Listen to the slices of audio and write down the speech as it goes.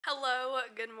Hello,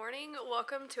 good morning.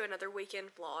 Welcome to another weekend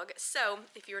vlog. So,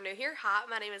 if you're new here, hi,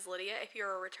 my name is Lydia. If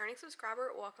you're a returning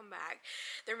subscriber, welcome back.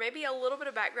 There may be a little bit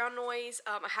of background noise.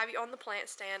 I have you on the plant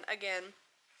stand again.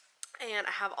 And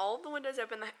I have all of the windows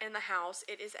open in the house.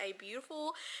 It is a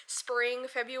beautiful spring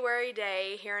February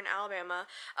day here in Alabama.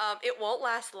 It won't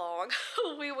last long.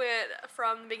 We went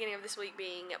from the beginning of this week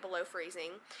being below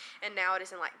freezing, and now it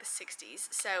is in like the 60s.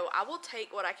 So I will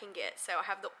take what I can get. So I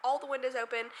have all the windows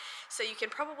open, so you can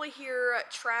probably hear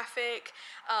traffic,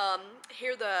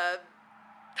 hear the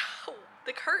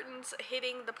curtains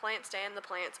hitting the plant stand, the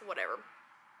plants, whatever.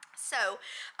 So,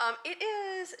 it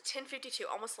is 10:52,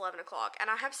 almost 11 o'clock, and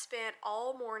I have spent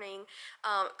all morning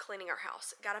cleaning our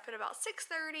house. Got up at about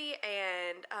 6:30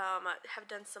 and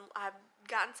I've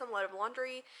gotten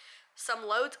some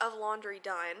loads of laundry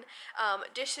done.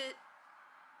 Dishes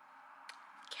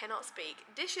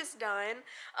done.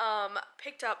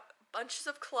 Picked up bunches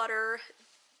of clutter.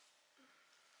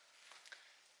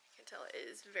 You can tell it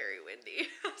is very windy.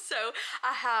 So,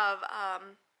 I have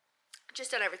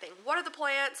just done everything. Watered the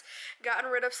plants, gotten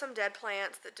rid of some dead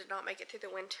plants that did not make it through the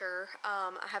winter.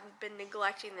 I have been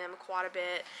neglecting them quite a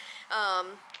bit.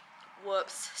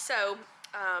 Whoops. So,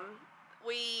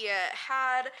 we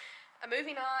had a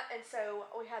movie night, and so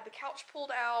we had the couch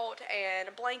pulled out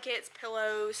and blankets,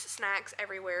 pillows, snacks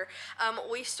everywhere.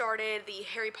 We started the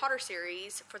Harry Potter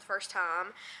series for the first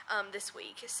time this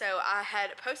week. So I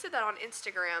had posted that on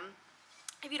Instagram.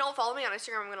 If you don't follow me on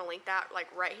Instagram, I'm going to link that like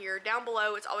right here down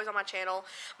below. It's always on my channel,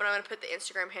 but I'm going to put the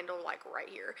Instagram handle like right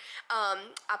here.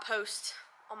 I post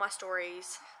on my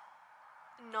stories,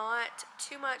 not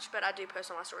too much, but I do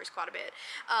post on my stories quite a bit.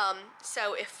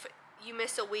 So if you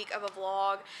miss a week of a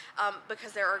vlog,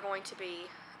 because there are going to be,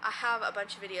 I have a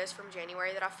bunch of videos from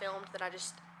January that I filmed that I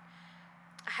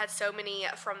had so many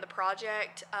from the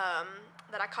project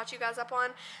that I caught you guys up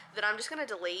on that I'm just going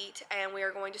to delete, and we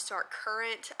are going to start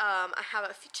current. I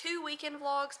have two weekend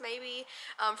vlogs maybe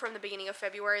from the beginning of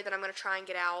February that I'm going to try and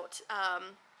get out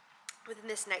within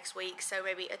this next week, so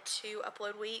maybe a 2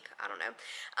 upload week, I don't know.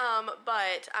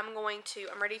 But I'm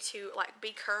ready to like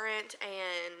be current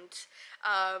and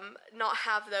not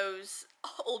have those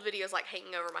old videos like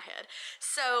hanging over my head.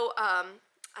 So I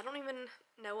don't even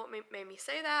know what made me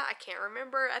say that. I can't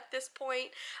remember at this point.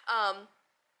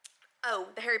 Oh,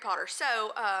 the Harry Potter.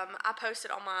 So, I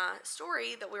posted on my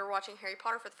story that we were watching Harry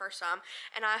Potter for the first time,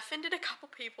 and I offended a couple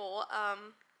people.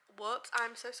 Whoops,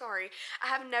 I'm so sorry. I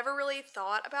have never really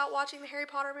thought about watching the Harry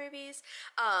Potter movies.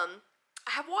 I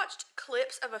have watched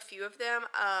clips of a few of them.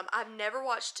 I've never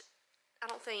watched, I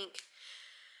don't think,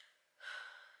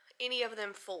 any of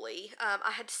them fully. I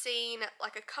had seen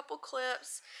like a couple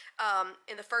clips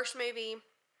in the first movie,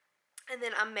 and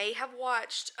then I may have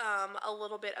watched a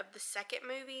little bit of the second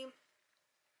movie.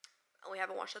 We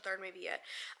haven't watched the third movie yet.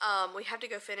 We have to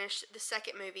go finish the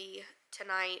second movie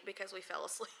tonight because we fell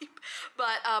asleep.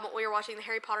 But we are watching the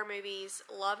Harry Potter movies.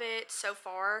 Love it so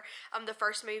far. The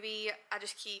first movie, I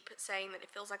just keep saying that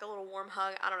it feels like a little warm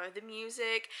hug. I don't know, the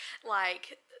music,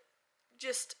 like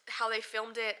just how they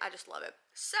filmed it, I just love it.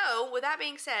 So, with that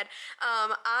being said,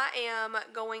 I am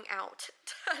going out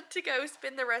to go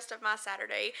spend the rest of my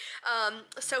Saturday.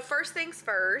 So first things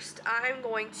first, I'm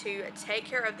going to take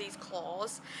care of these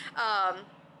claws.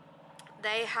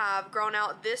 They have grown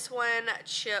out. This one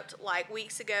chipped like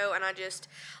weeks ago, and I just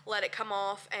let it come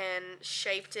off and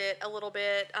shaped it a little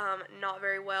bit, not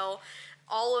very well.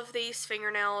 All of these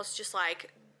fingernails, just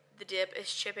like the dip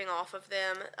is chipping off of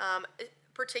them,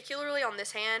 particularly on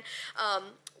this hand,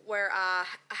 where I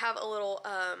have a little,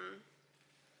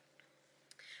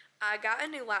 I got a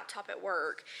new laptop at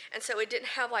work, and so it didn't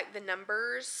have like the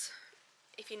numbers.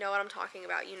 If you know what I'm talking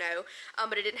about, you know,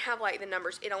 but it didn't have like the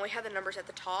numbers. It only had the numbers at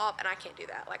the top, and I can't do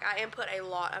that. Like, I input a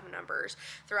lot of numbers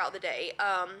throughout the day,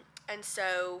 and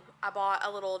so I bought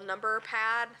a little number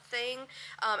pad thing,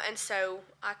 and so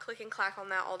I click and clack on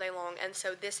that all day long, and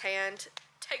so this hand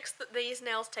these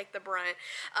nails take the brunt.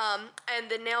 And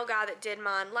the nail guy that did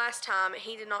mine last time,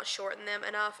 he did not shorten them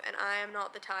enough, and I am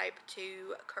not the type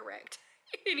to correct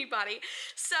anybody.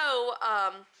 So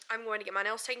I'm going to get my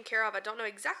nails taken care of. I don't know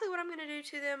exactly what I'm going to do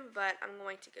to them, but I'm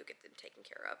going to go get them taken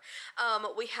care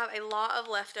of. We have a lot of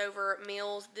leftover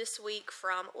meals this week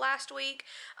from last week.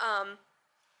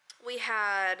 We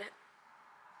had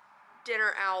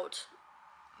dinner out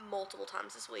multiple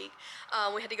times this week.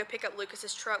 We had to go pick up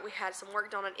Lucas's truck. We had some work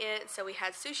done on it, so we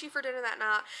had sushi for dinner that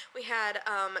night. We had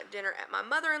dinner at my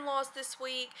mother-in-law's this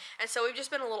week, and so we've just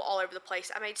been a little all over the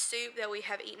place. I made soup that we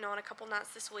have eaten on a couple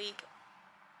nights this week.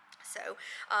 So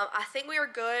I think we are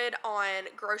good on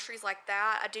groceries like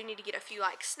that. I do need to get a few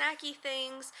like snacky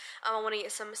things. I want to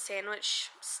get some sandwich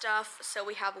stuff so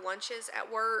we have lunches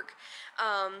at work.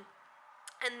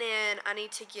 And then I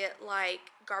need to get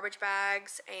like garbage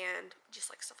bags and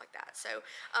just like stuff like that. So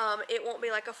it won't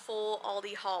be like a full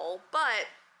Aldi haul, but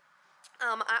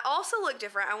I also look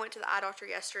different. I went to the eye doctor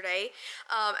yesterday,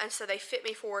 and so they fit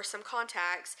me for some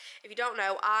contacts. If you don't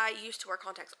know, I used to wear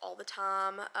contacts all the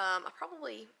time. I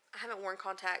haven't worn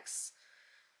contacts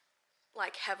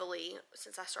like heavily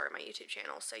since I started my YouTube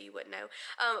channel, so you wouldn't know.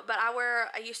 But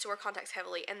I used to wear contacts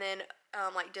heavily, and then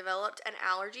like developed an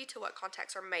allergy to what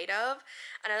contacts are made of.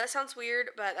 I know that sounds weird,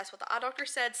 but that's what the eye doctor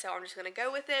said, so I'm just gonna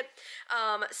go with it.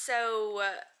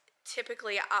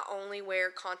 Typically I only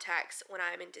wear contacts when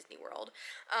I'm in Disney World.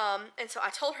 And so I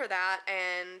told her that,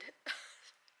 and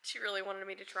she really wanted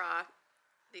me to try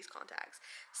these contacts.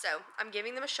 So I'm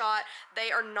giving them a shot.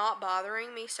 They are not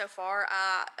bothering me so far.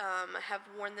 I have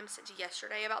worn them since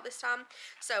yesterday about this time,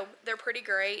 so they're pretty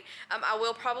great. I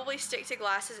will probably stick to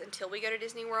glasses until we go to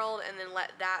Disney World, and then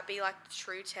let that be like the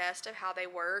true test of how they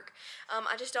work.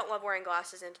 I just don't love wearing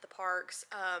glasses into the parks.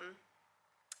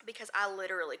 Because I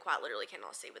quite literally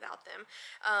cannot see without them.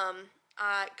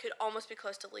 I could almost be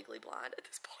close to legally blind at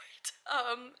this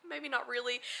point. Maybe not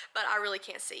really, but I really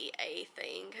can't see a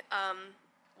thing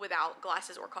without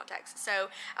glasses or contacts. So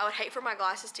I would hate for my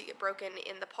glasses to get broken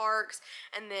in the parks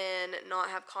and then not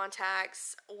have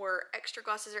contacts or extra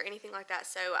glasses or anything like that.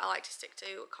 So I like to stick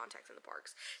to contacts in the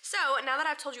parks. So now that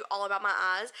I've told you all about my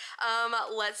eyes,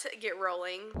 let's get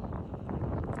rolling.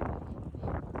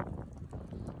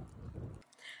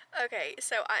 Okay,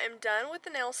 so I am done with the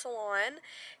nail salon.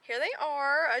 Here they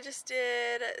are. I just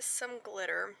did some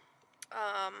glitter.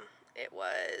 It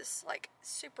was like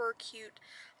super cute.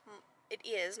 It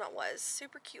is, not was,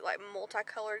 super cute, like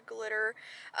multicolored glitter.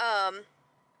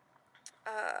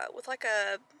 With like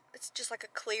it's just like a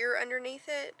clear underneath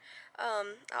it. I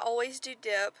always do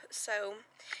dip, so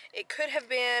it could have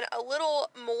been a little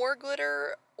more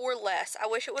glitter or less. I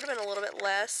wish it would have been a little bit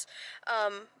less,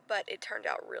 but it turned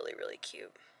out really, really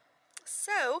cute.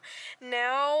 So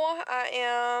now I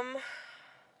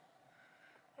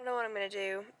don't know what I'm gonna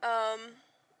do.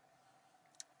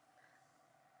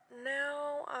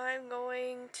 Now I'm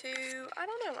going to, I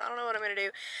don't know what I'm gonna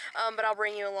do, but I'll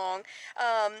bring you along.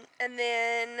 And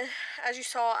then, as you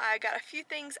saw, I got a few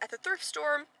things at the thrift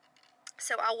store,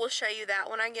 so I will show you that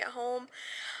when I get home.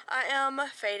 I am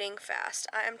fading fast.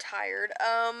 I am tired.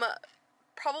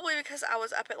 Probably because I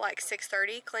was up at like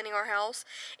 6:30 cleaning our house.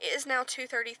 It is now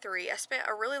 2:33. I spent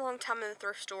a really long time in the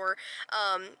thrift store.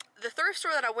 The thrift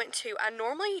store that I went to, I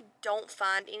normally don't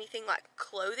find anything like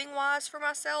clothing wise for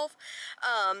myself,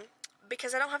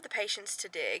 because I don't have the patience to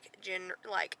dig,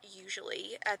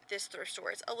 usually at this thrift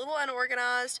store. It's a little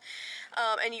unorganized,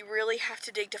 and you really have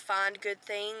to dig to find good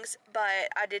things, but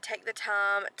I did take the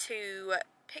time to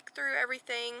pick through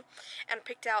everything and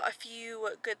picked out a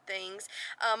few good things.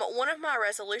 One of my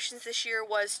resolutions this year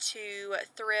was to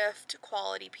thrift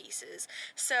quality pieces.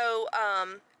 So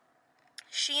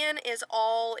Shein is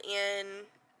all in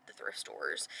the thrift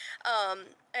stores,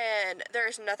 and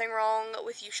there's nothing wrong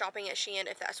with you shopping at Shein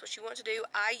if that's what you want to do.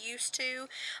 I used to,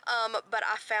 but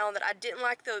I found that I didn't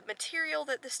like the material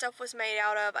that the stuff was made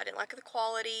out of. I didn't like the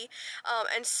quality,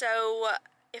 and so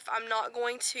if I'm not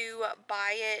going to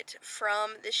buy it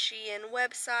from the Shein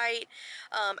website,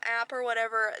 app or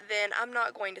whatever, then I'm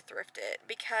not going to thrift it,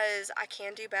 because I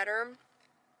can do better.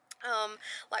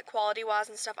 Like quality wise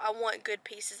and stuff. I want good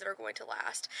pieces that are going to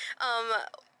last.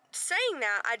 Saying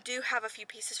that, I do have a few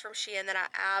pieces from Shein that I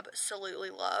absolutely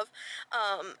love,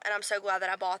 and I'm so glad that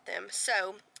I bought them.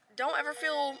 So don't ever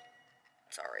feel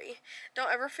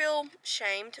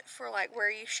shamed for like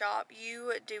where you shop.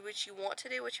 You do what you want to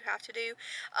do, what you have to do.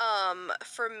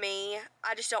 For me,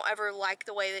 I just don't ever like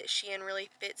the way that Shein really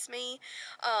fits me.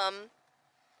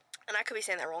 And I could be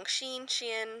saying that wrong.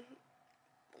 Shein,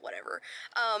 whatever.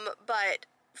 But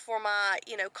for my,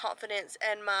 confidence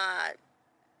and my,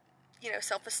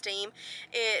 self-esteem,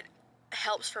 it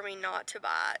helps for me not to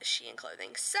buy Shein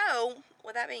clothing. So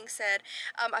with that being said,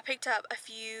 I picked up a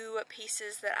few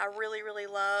pieces that I really, really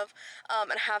love,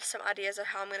 and have some ideas of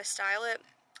how I'm going to style it.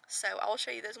 So I will show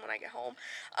you those when I get home.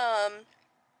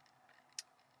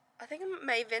 I think I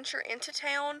may venture into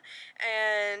town,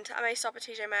 and I may stop at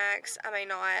TJ Maxx. I may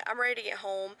not. I'm ready to get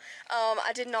home.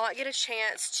 I did not get a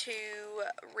chance to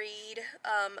read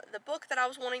the book that I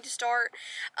was wanting to start.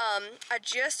 I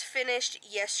just finished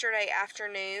yesterday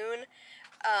afternoon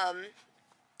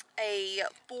a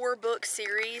 4-book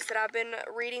series that I've been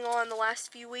reading on the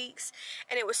last few weeks,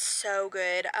 and it was so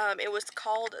good. It was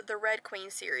called the Red Queen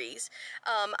series.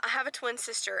 I have a twin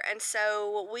sister, and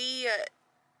so we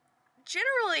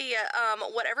generally,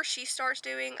 whatever she starts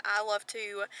doing, I love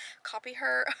to copy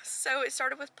her. So it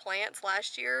started with plants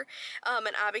last year,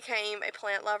 and I became a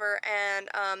plant lover, and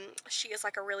she is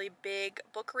like a really big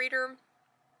book reader.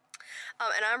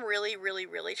 And I'm really, really,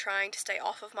 really trying to stay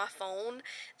off of my phone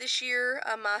this year.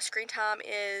 My screen time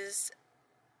is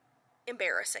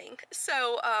embarrassing.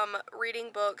 So,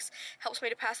 reading books helps me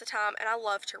to pass the time, and I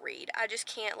love to read. I just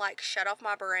can't, like, shut off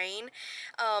my brain,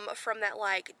 from that,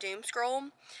 like, doom scroll.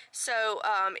 So,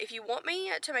 if you want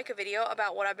me to make a video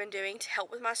about what I've been doing to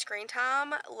help with my screen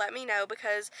time, let me know,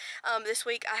 because, this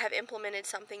week I have implemented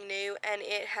something new, and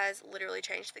it has literally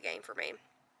changed the game for me.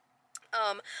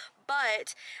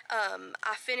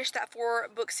 I finished that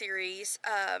 4-book series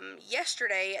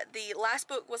yesterday. The last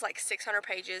book was like 600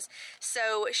 pages,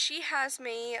 so she has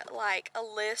me like a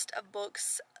list of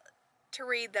books to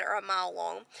read that are a mile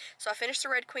long. So I finished the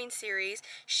Red Queen series.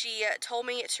 She told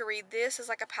me to read this as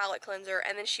like a palate cleanser,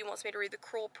 and then she wants me to read the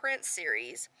Cruel Prince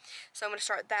series. So I'm going to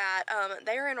start that.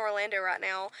 They are in Orlando right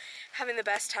now, having the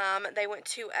best time. They went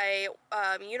to a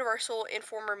Universal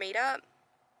Informer meetup.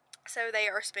 So they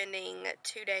are spending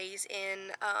 2 days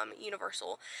in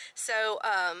Universal. So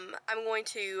I'm going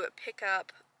to pick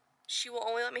up, she will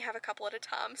only let me have a couple at a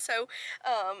time. So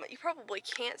you probably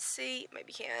can't see,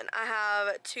 maybe you can. I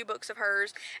have 2 books of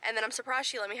hers, and then I'm surprised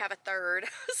she let me have a 3rd.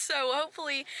 So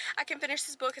hopefully I can finish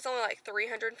this book. It's only like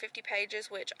 350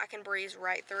 pages, which I can breeze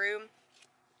right through.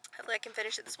 Hopefully I can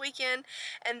finish it this weekend,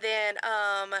 and then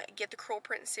get the Cruel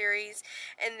Prince series.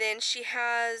 And then she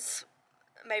has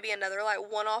maybe another like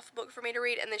one-off book for me to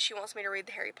read, and then she wants me to read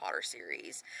the Harry Potter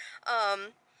series. I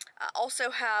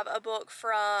also have a book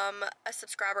from a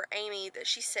subscriber, Amy, that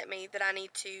she sent me that I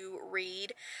need to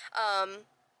read.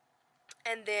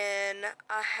 And then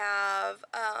I have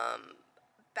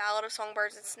Ballad of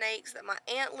Songbirds and Snakes that my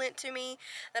aunt lent to me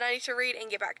that I need to read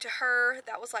and get back to her.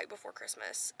 That was like before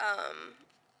Christmas.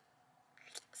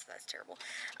 So that's terrible.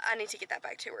 I need to get that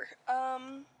back to her.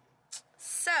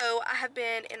 So, I have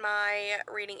been in my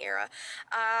reading era.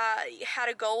 I had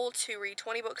a goal to read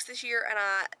 20 books this year, and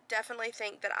I definitely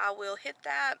think that I will hit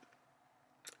that.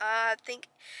 I think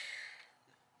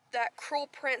that Cruel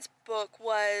Prince book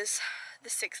was the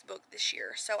 6th book this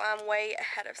year, so I'm way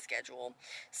ahead of schedule.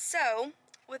 So,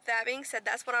 with that being said,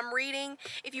 that's what I'm reading.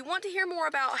 If you want to hear more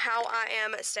about how I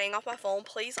am staying off my phone,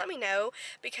 please let me know,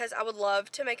 because I would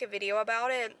love to make a video about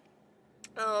it.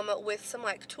 With some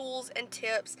like tools and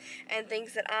tips and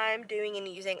things that I'm doing and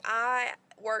using. I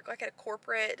work like at a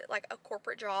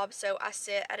corporate job, so I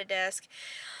sit at a desk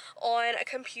on a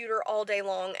computer all day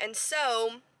long, and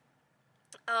so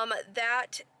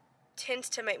that tends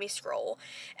to make me scroll.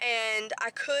 And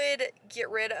I could get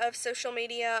rid of social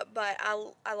media, but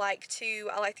I like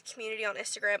the community on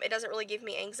Instagram. It doesn't really give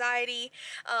me anxiety.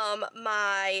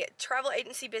 My travel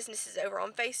agency business is over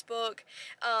on Facebook,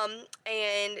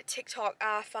 and TikTok.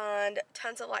 I find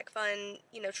tons of like fun,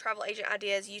 travel agent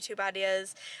ideas, YouTube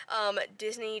ideas,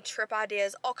 Disney trip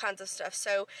ideas, all kinds of stuff.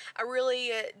 So I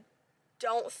really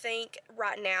don't think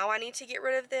right now I need to get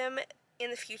rid of them. In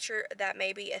the future, that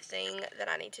may be a thing that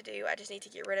I need to do. I just need to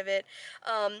get rid of it.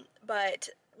 But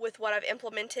with what I've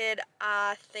implemented,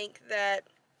 I think that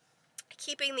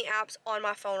keeping the apps on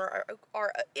my phone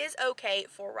is okay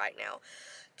for right now.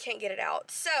 Can't get it out.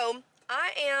 So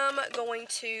I am going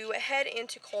to head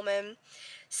into Coleman,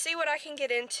 see what I can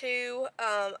get into.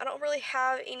 I don't really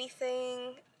have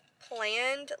anything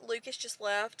planned. Lucas just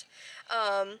left.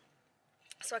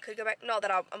 So I could go back, not that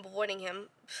I'm avoiding him,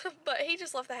 but he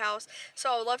just left the house,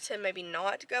 so I would love to maybe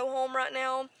not go home right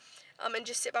now, and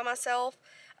just sit by myself.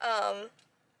 I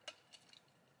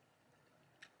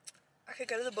could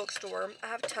go to the bookstore. I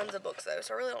have tons of books though,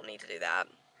 so I really don't need to do that.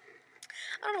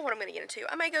 I don't know what I'm going to get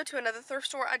into. I may go to another thrift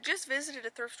store. I just visited a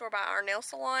thrift store by our nail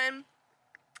salon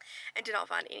and did not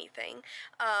find anything.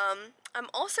 I'm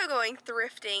also going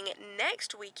thrifting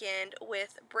next weekend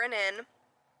with Brennan.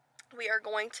 We are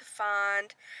going to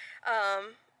find,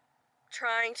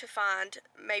 trying to find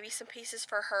maybe some pieces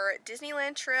for her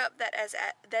Disneyland trip that is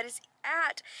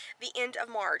at the end of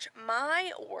March.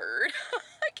 My word,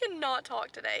 I cannot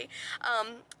talk today.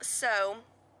 So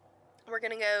we're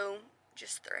gonna go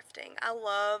just thrifting. I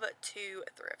love to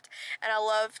thrift, and I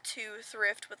love to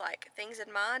thrift with like things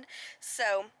in mind.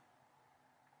 So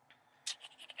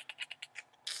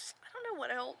I don't know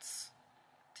what else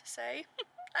to say.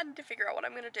 I need to figure out what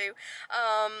I'm going to do.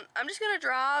 I'm just going to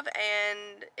drive,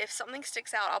 and if something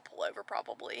sticks out, I'll pull over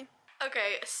probably.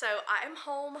 Okay, so I am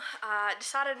home. I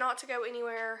decided not to go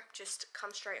anywhere, just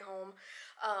come straight home.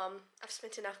 I've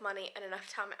spent enough money and enough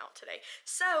time out today.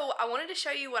 So I wanted to show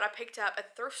you what I picked up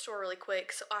at the thrift store really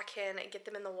quick so I can get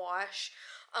them in the wash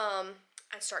and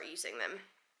start using them.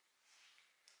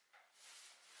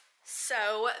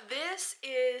 So this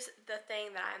is the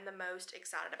thing that I am the most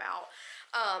excited about.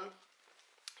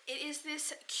 It is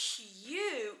this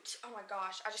cute, oh my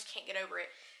gosh, I just can't get over it.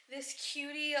 This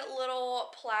cutie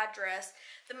little plaid dress.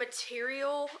 The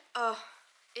material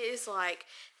is like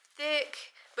thick,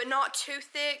 but not too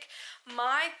thick.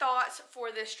 My thoughts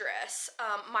for this dress,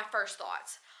 my first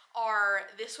thoughts are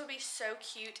this would be so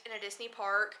cute in a Disney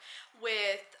park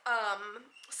with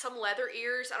some leather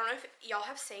ears. I don't know if y'all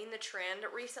have seen the trend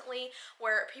recently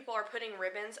where people are putting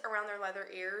ribbons around their leather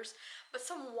ears, but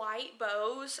some white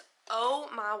bows, oh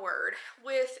my word,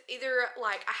 with either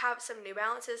like, I have some New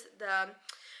Balances,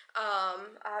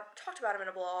 I talked about them in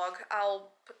a blog.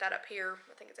 I'll put that up here.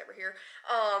 I think it's over here.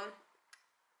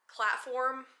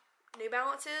 Platform New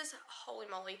Balances. Holy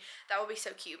moly, that would be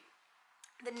so cute.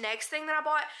 The next thing that I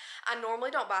bought, I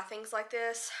normally don't buy things like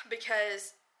this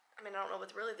because, I mean, I don't know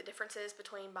what really the difference is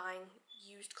between buying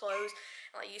used clothes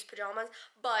and like used pajamas,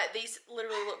 but these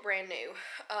literally look brand new,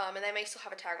 and they may still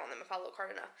have a tag on them if I look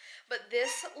hard enough. But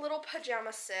this little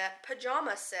pajama set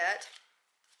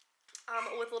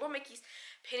with little Mickey's.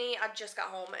 Penny, I just got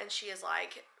home and she is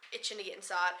like itching to get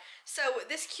inside. So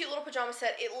this cute little pajama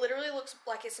set, it literally looks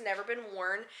like it's never been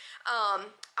worn.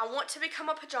 I want to become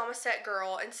a pajama set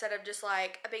girl instead of just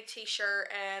like a big t-shirt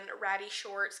and ratty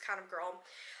shorts kind of girl.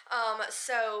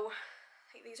 So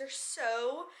these are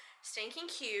so stinking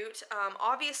cute.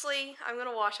 Obviously I'm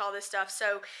gonna wash all this stuff,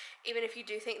 so even if you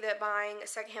do think that buying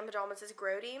secondhand pajamas is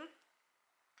grody,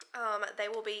 they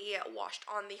will be washed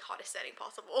on the hottest setting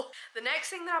possible. The next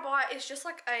thing that I bought is just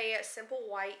like a simple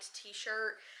white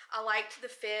t-shirt. I liked the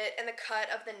fit and the cut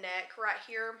of the neck right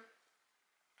here.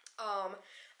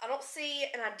 I don't see,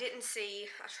 and I didn't see,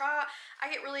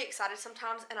 I get really excited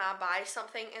sometimes and I buy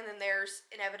something and then there's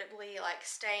inevitably like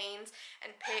stains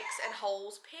and picks and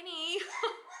holes. Penny!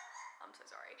 I'm so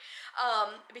sorry.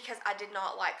 Because I did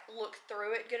not like look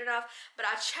through it good enough, but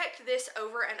I checked this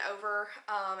over and over,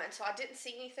 and so I didn't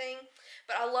see anything,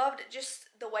 but I loved just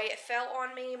the way it fell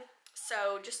on me.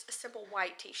 So just a simple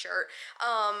white t-shirt.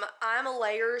 I'm a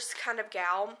layers kind of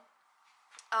gal,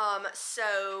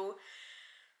 so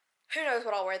who knows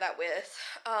what I'll wear that with,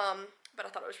 but I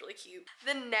thought it was really cute.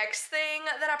 The next thing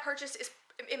that I purchased is,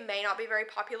 it may not be very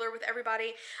popular with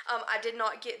everybody. I did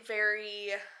not get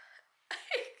very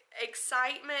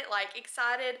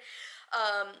excited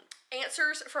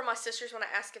answers from my sisters when I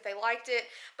asked if they liked it,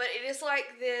 but it is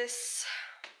like this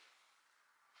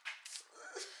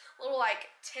little like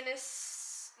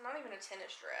tennis, not even a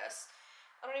tennis dress,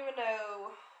 I don't even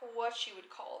know what you would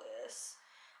call this,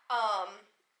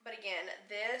 but again,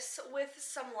 this with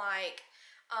some like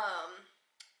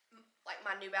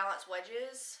my New Balance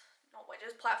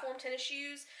platform tennis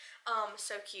shoes.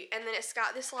 So cute. And then it's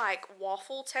got this like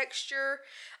waffle texture.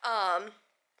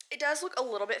 It does look a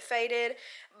little bit faded,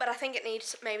 but I think it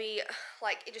needs maybe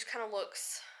like, it just kind of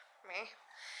looks meh.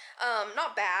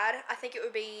 Not bad. I think it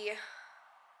would be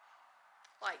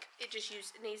like, it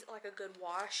needs like a good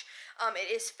wash.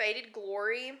 It is Faded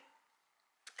Glory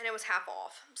and it was half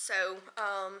off. So,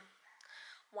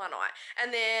 why not?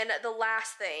 And then the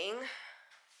last thing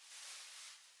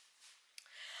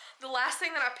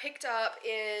that I picked up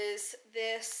is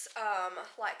this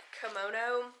like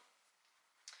kimono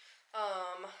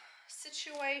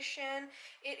situation.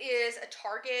 It is a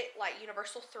Target like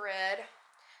universal thread.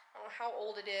 I don't know how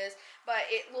old it is, but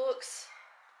it looks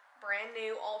brand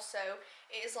new also.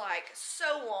 It is like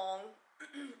so long.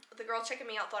 The girl checking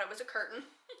me out thought it was a curtain.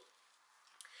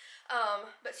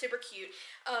 But super cute.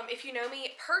 If you know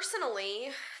me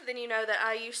personally, then you know that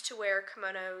I used to wear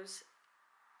kimonos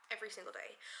every single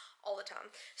day, all the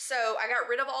time. So I got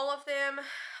rid of all of them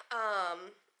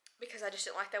because I just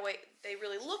didn't like that way they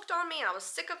really looked on me. I was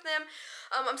sick of them.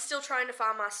 I'm still trying to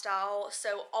find my style.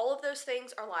 So all of those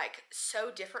things are like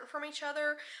so different from each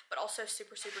other, but also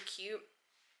super, super cute.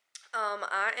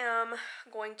 I am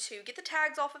going to get the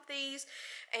tags off of these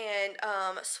and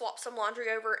swap some laundry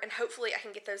over, and hopefully I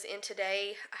can get those in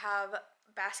today. I have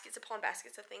baskets upon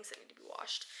baskets of things that need to be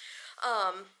washed.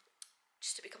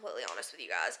 Just to be completely honest with you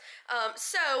guys.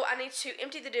 So I need to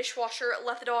empty the dishwasher,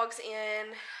 let the dogs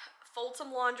in, fold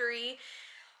some laundry,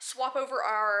 swap over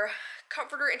our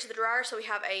comforter into the dryer so we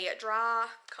have a dry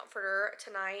comforter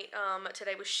tonight.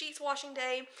 Today was sheets washing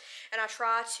day, and I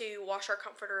try to wash our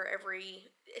comforter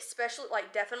especially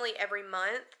like definitely every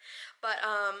month, but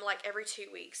like every 2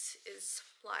 weeks is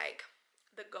like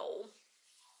the goal.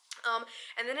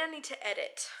 And then I need to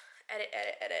edit,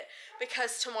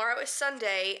 because tomorrow is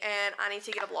Sunday and I need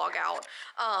to get a vlog out.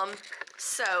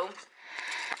 So,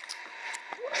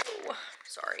 whoa,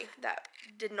 sorry, that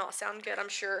did not sound good, I'm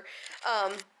sure.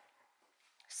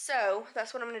 So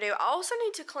that's what I'm gonna do. I also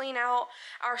need to clean out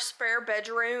our spare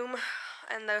bedroom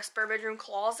and the spare bedroom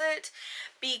closet,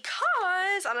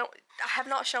 because I have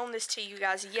not shown this to you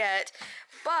guys yet,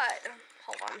 but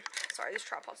hold on, sorry, this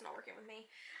tripod's not working with me.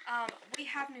 We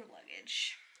have new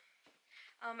luggage.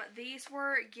 These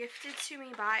were gifted to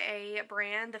me by a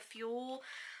brand, the Ful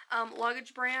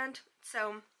Luggage brand.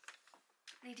 So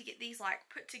I need to get these like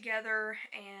put together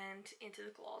and into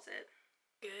the closet.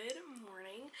 Good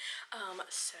morning.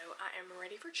 So I am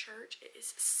ready for church. It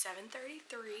is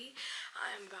 7:33.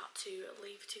 I am about to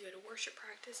leave to go to worship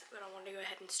practice, but I wanted to go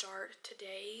ahead and start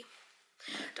today.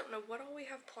 Don't know what all we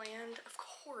have planned. Of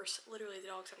course, literally the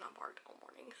dogs have not barked all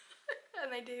morning.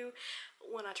 And they do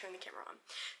when I turn the camera on.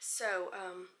 So,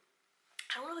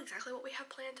 I don't know exactly what we have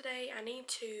planned today. I need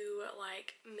to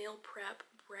like meal prep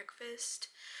breakfast.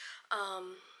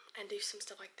 And do some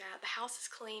stuff like that. The house is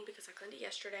clean because I cleaned it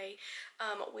yesterday.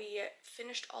 We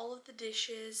finished all of the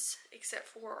dishes except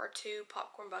for our 2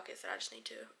 popcorn buckets that I just need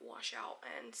to wash out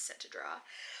and set to dry.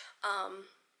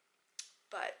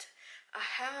 But I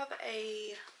have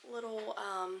a little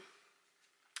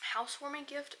housewarming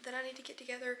gift that I need to get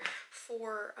together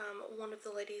for one of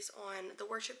the ladies on the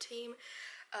worship team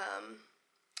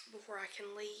before I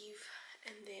can leave.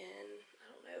 And then, I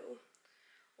don't know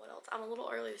what else. I'm a little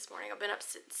early this morning. I've been up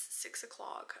since 6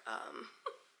 o'clock.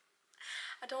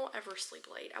 I don't ever sleep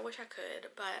late. I wish I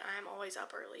could, but I am always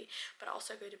up early. But I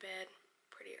also go to bed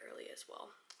pretty early as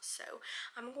well. So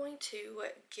I'm going to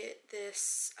get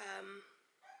this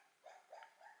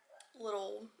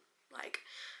little, like,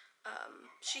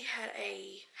 she had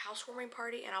a housewarming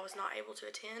party and I was not able to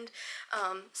attend.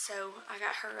 So I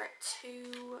got her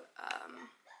 2,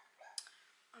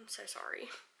 I'm so sorry.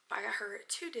 I got her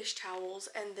 2 dish towels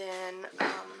and then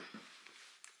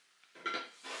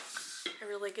a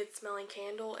really good smelling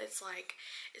candle. It's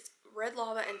red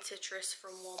lava and citrus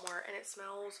from Walmart, and it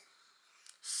smells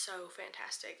so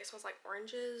fantastic. It smells like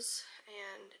oranges,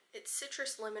 and it's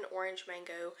citrus, lemon, orange,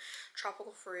 mango,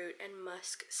 tropical fruit, and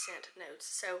musk scent notes.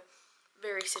 So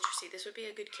very citrusy. This would be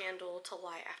a good candle to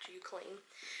light after you clean.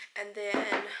 And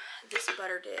then this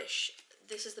butter dish.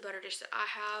 This is the butter dish that I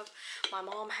have. My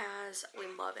mom has. We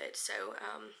love it. So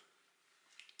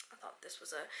I thought this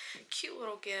was a cute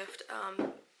little gift. I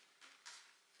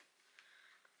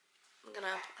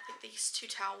think these 2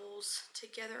 towels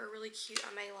together are really cute.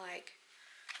 I may like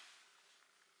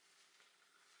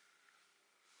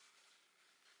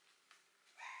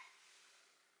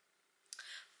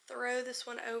throw this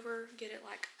one over, get it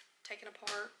like taken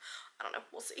apart. I don't know,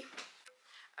 we'll see.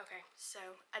 Okay,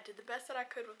 so I did the best that I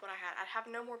could with what I had. I have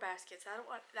no more baskets.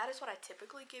 That is what I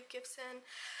typically give gifts in.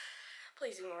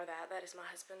 Please ignore that. That is my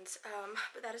husband's.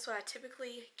 But that is what I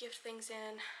typically gift things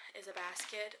in, is a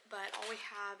basket. But all we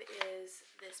have is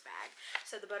this bag.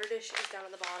 So the butter dish is down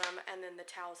at the bottom, and then the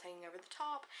towel's hanging over the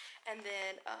top, and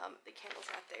then the candle's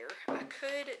right there. I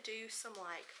could do some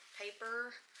like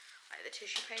paper, like the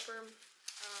tissue paper.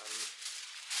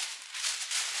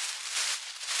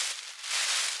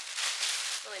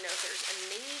 Really know if there's a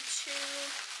need to,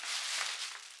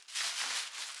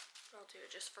 but I'll do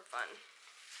it just for fun.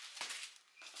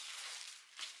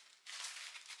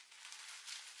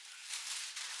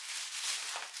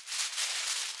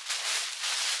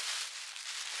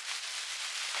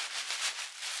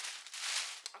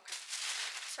 Okay,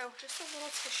 so just a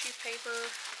little tissue paper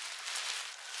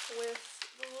with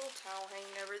the little towel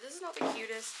hanging over. This is not the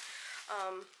cutest,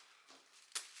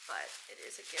 but it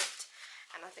is a gift.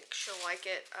 And I think she'll like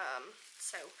it.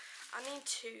 So I need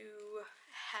to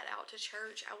head out to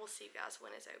church. I will see you guys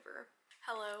when it's over.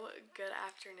 Hello, good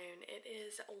afternoon. It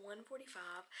is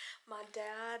 1:45. My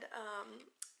dad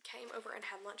came over and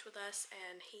had lunch with us,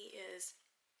 and he is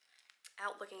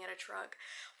out looking at a truck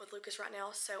with Lucas right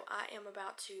now. So I am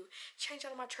about to change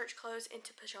out of my church clothes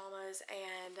into pajamas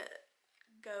and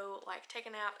go like take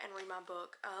a nap and read my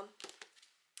book.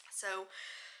 So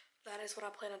that is what I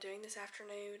plan on doing this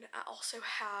afternoon. I also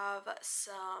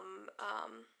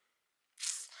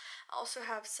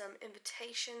have some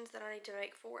invitations that I need to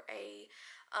make for a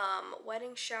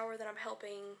wedding shower that I'm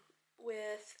helping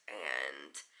with,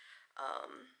 and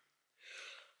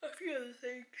a few other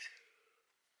things.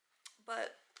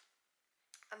 But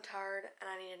I'm tired and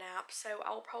I need a nap, so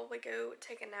I will probably go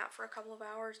take a nap for a couple of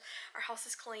hours. Our house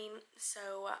is clean,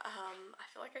 so I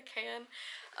feel like I can.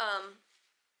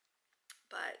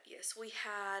 But yes, we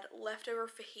had leftover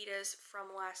fajitas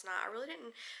from last night. I really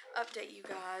didn't update you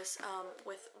guys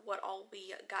with what all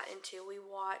we got into. We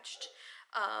watched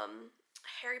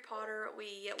Harry Potter.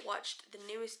 We watched the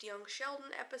newest Young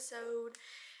Sheldon episode.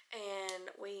 And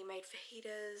we made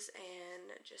fajitas and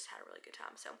just had a really good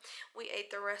time. So we ate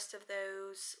the rest of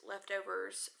those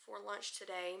leftovers for lunch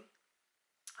today.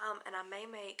 And I may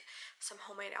make some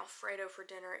homemade Alfredo for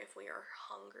dinner if we are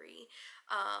hungry.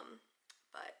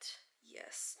 But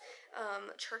yes,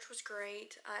 church was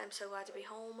great. I am so glad to be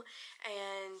home,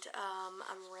 and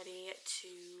I'm ready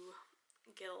to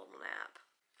get a little nap.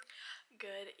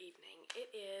 Good evening.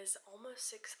 It is almost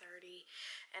 6:30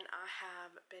 and I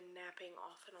have been napping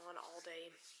off and on all day.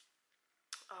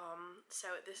 So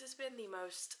this has been the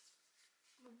most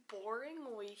boring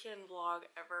weekend vlog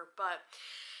ever, but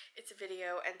it's a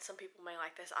video and some people may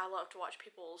like this. I love to watch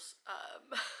people's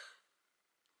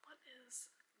what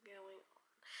is going on?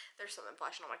 There's something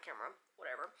flashing on my camera,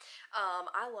 whatever.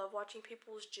 I love watching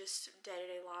people's just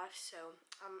day-to-day life, so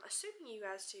I'm assuming you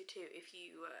guys do too if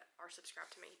you are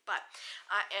subscribed to me. But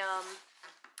I am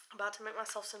about to make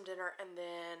myself some dinner, and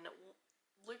then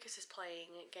Lucas is playing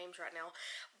games right now,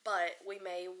 but we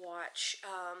may watch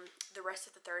the rest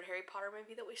of the third Harry Potter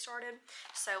movie that we started.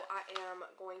 So I am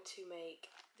going to make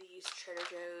these Trader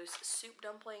Joe's soup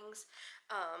dumplings.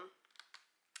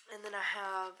 And then I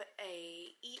have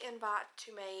a e-invite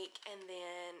to make, and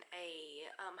then a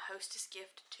hostess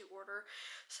gift to order.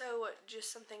 So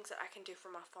just some things that I can do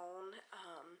from my phone.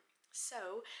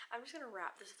 So I'm just going to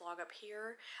wrap this vlog up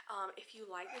here. If you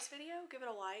like this video, give it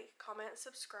a like, comment,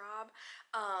 subscribe.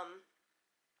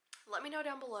 Let me know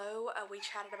down below. We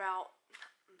chatted about,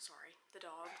 I'm sorry, the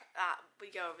dog.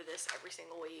 We go over this every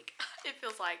single week, it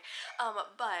feels like.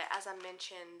 But as I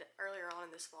mentioned earlier on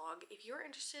in this vlog, if you're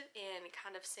interested in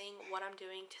kind of seeing what I'm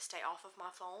doing to stay off of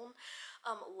my phone,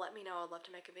 let me know. I'd love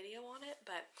to make a video on it.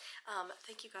 But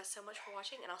thank you guys so much for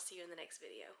watching, and I'll see you in the next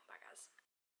video. Bye, guys.